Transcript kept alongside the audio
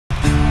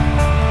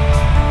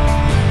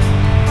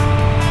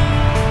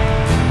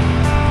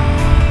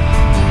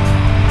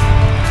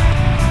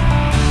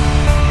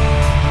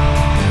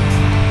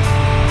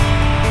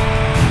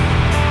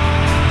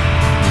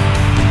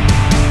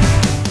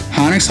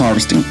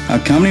Harvesting, a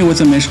company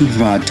with a mission to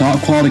provide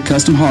top-quality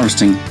custom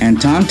harvesting and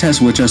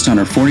time-tested with just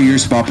under 40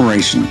 years of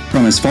operation.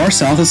 From as far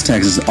south as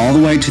Texas all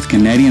the way to the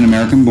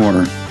Canadian-American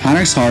border,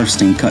 Heinrichs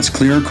Harvesting cuts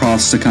clear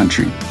across the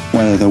country.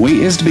 Whether the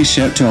wheat is to be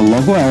shipped to a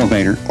local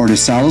elevator or to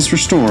silos for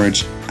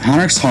storage,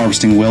 Heinrichs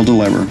Harvesting will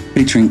deliver.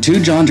 Featuring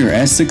 2 John Deere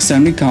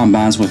S670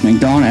 combines with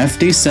McDonald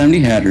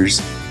FD70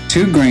 headers,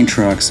 2 grain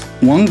trucks,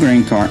 1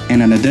 grain cart,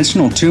 and an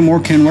additional 2 more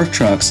Kenworth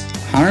trucks,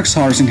 Heinrichs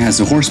Harvesting has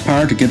the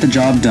horsepower to get the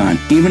job done,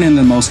 even in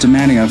the most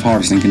demanding of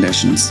harvesting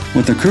conditions.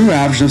 With a crew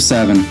average of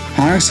 7,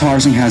 Heinrichs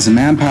Harvesting has the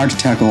manpower to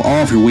tackle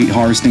all of your wheat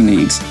harvesting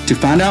needs. To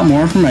find out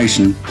more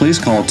information, please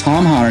call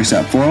Tom Heinrichs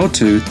at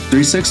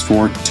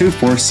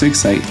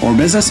 402-364-2468 or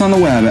visit us on the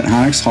web at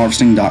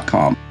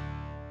heinrichsharvesting.com.